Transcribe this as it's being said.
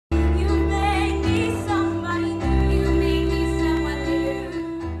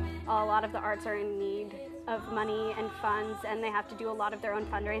arts are in need of money and funds, and they have to do a lot of their own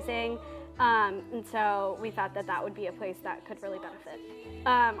fundraising. And so we thought that that would be a place that could really benefit.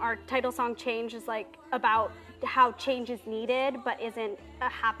 Our title song, Change, is like about how change is needed but isn't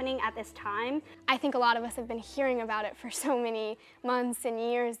happening at this time. I think a lot of us have been hearing about it for so many months and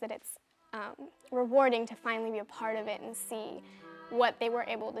years that it's rewarding to finally be a part of it and see what they were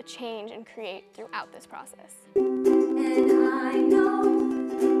able to change and create throughout this process.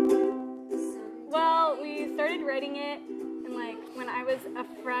 Well, we started writing it in like when I was a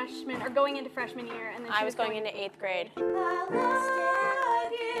freshman, or going into freshman year, and then I was going into 8th grade.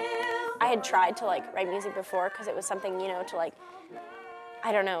 I had tried to like write music before because it was something, you know, to like,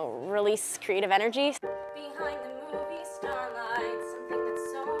 I don't know, release creative energy. Behind the movie starlight, something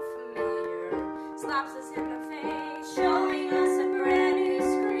that's so familiar slaps us in the face, showing us a brand new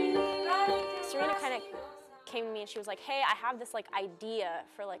screen. Serena kind of came to me and she was like, hey, I have this like idea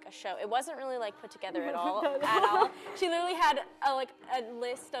for like a show. It wasn't really like put together at all. She literally had a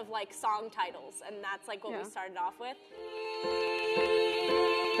list of like song titles, and that's like what we started off with.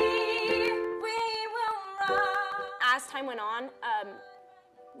 As time went on,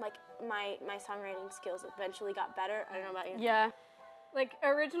 like my songwriting skills eventually got better. I don't know about you. Yeah. Like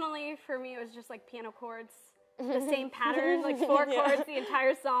originally for me it was just like piano chords, the same pattern, like 4 chords the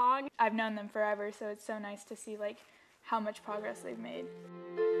entire song. I've known them forever, so it's so nice to see like how much progress they've made.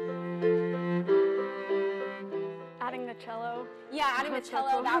 Adding the cello. Yeah, adding the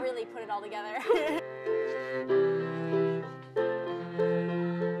cello, that really put it all together.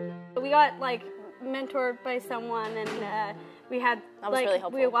 We got like mentored by someone, and we had was really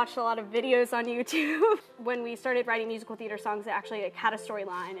helpful. We watched a lot of videos on YouTube. When we started writing musical theater songs, it actually like, had a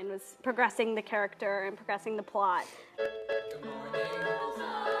storyline and was progressing the character and progressing the plot.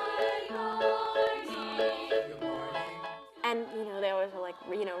 And you know, they always are like,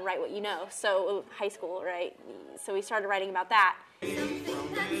 you know, write what you know. So high school, right? So we started writing about that.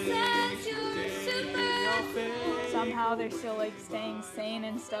 Somehow they're still like staying sane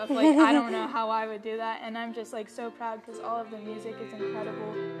and stuff. Like I don't know how I would do that, and I'm just like so proud because all of the music is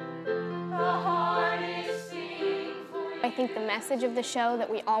incredible. I think the message of the show that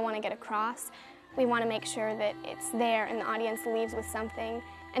we all want to get across, we want to make sure that it's there and the audience leaves with something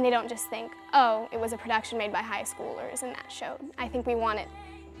and they don't just think, oh, it was a production made by high schoolers and that showed. I think we want it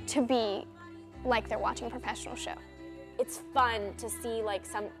to be like they're watching a professional show. It's fun to see like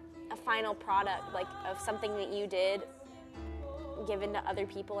a final product like of something that you did given to other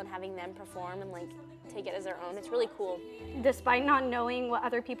people and having them perform and like take it as their own. It's really cool. Despite not knowing what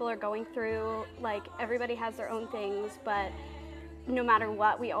other people are going through, like everybody has their own things, but no matter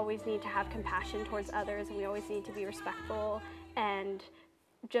what, we always need to have compassion towards others, and we always need to be respectful and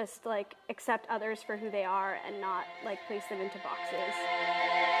just like accept others for who they are and not like place them into boxes.